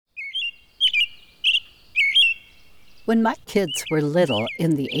When my kids were little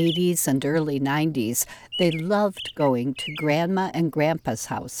in the 80s and early 90s, they loved going to Grandma and Grandpa's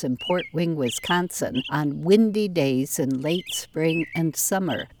house in Port Wing, Wisconsin on windy days in late spring and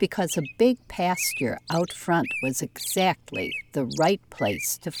summer because a big pasture out front was exactly the right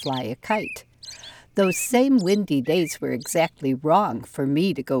place to fly a kite. Those same windy days were exactly wrong for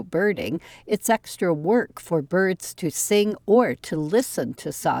me to go birding. It's extra work for birds to sing or to listen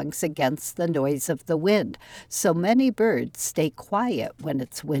to songs against the noise of the wind. So many birds stay quiet when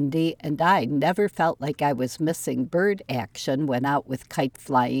it's windy, and I never felt like I was missing bird action when out with kite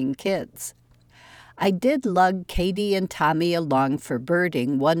flying kids. I did lug Katie and Tommy along for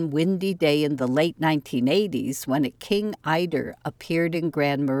birding one windy day in the late 1980s when a king eider appeared in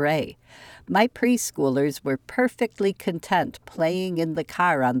Grand Marais. My preschoolers were perfectly content playing in the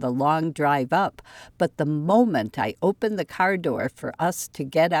car on the long drive up, but the moment I opened the car door for us to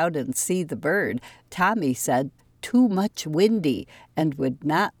get out and see the bird, Tommy said, "Too much windy," and would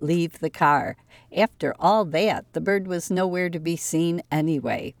not leave the car. After all that, the bird was nowhere to be seen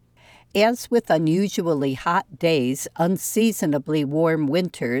anyway. As with unusually hot days, unseasonably warm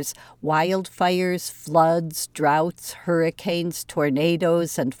winters, wildfires, floods, droughts, hurricanes,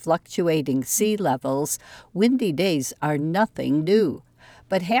 tornadoes, and fluctuating sea levels, windy days are nothing new.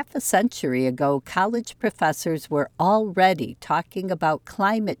 But half a century ago, college professors were already talking about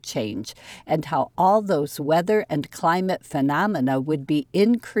climate change and how all those weather and climate phenomena would be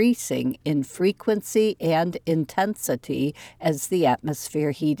increasing in frequency and intensity as the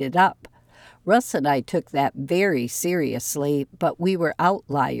atmosphere heated up. Russ and I took that very seriously, but we were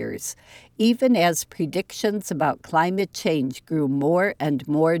outliers. Even as predictions about climate change grew more and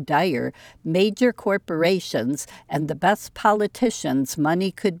more dire, major corporations and the best politicians money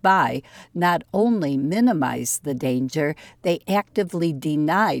could buy not only minimized the danger, they actively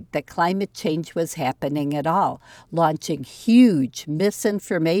denied that climate change was happening at all, launching huge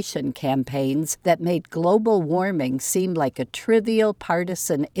misinformation campaigns that made global warming seem like a trivial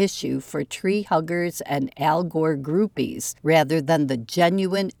partisan issue for tree huggers and Al Gore groupies, rather than the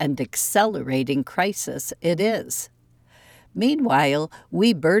genuine and accelerating crisis it is. Meanwhile,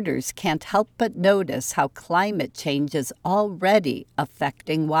 we birders can't help but notice how climate change is already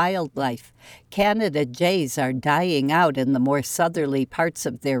affecting wildlife. Canada jays are dying out in the more southerly parts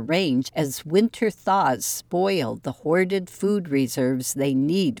of their range as winter thaws spoil the hoarded food reserves they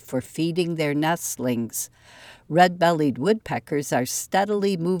need for feeding their nestlings. Red-bellied woodpeckers are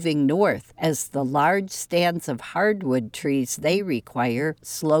steadily moving north as the large stands of hardwood trees they require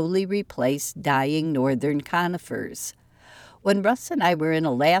slowly replace dying northern conifers. When Russ and I were in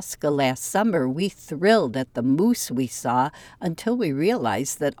Alaska last summer, we thrilled at the moose we saw until we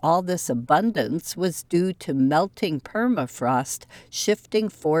realized that all this abundance was due to melting permafrost shifting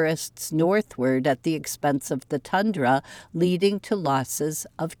forests northward at the expense of the tundra, leading to losses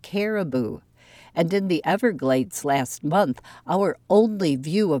of caribou. And in the Everglades last month, our only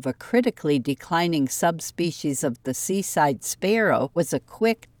view of a critically declining subspecies of the seaside sparrow was a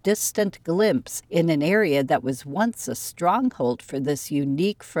quick, distant glimpse in an area that was once a stronghold for this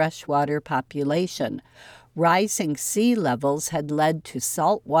unique freshwater population. Rising sea levels had led to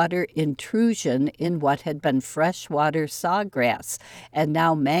saltwater intrusion in what had been freshwater sawgrass, and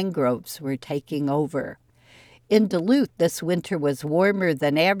now mangroves were taking over. In Duluth, this winter was warmer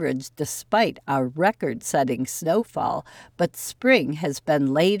than average despite our record-setting snowfall, but spring has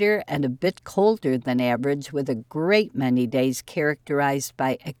been later and a bit colder than average, with a great many days characterized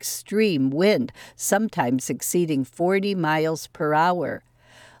by extreme wind, sometimes exceeding 40 miles per hour.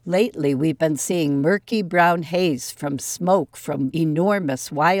 Lately, we've been seeing murky brown haze from smoke from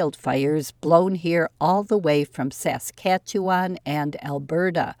enormous wildfires blown here all the way from Saskatchewan and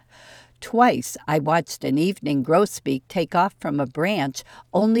Alberta. Twice I watched an evening grosbeak take off from a branch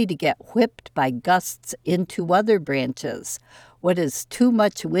only to get whipped by gusts into other branches. What is too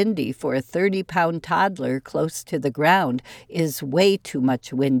much windy for a 30-pound toddler close to the ground is way too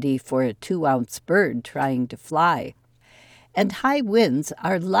much windy for a 2-ounce bird trying to fly. And high winds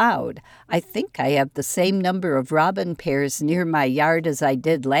are loud. I think I have the same number of robin pairs near my yard as I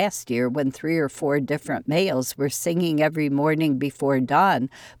did last year when 3 or 4 different males were singing every morning before dawn,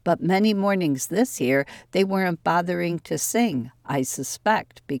 but many mornings this year they weren't bothering to sing, I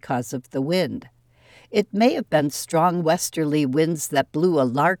suspect because of the wind. It may have been strong westerly winds that blew a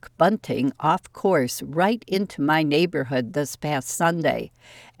lark bunting off course right into my neighborhood this past Sunday.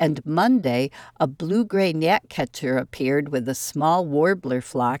 And Monday, a blue-gray gnatcatcher appeared with a small warbler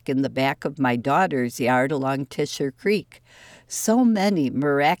flock in the back of my daughter's yard along Tisher Creek. So many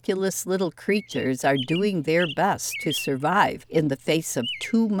miraculous little creatures are doing their best to survive in the face of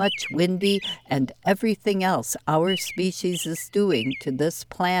too much windy and everything else our species is doing to this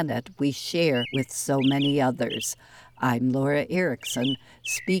planet we share with so many others. I'm Laura Erickson,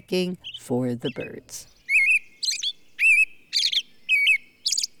 speaking for the birds.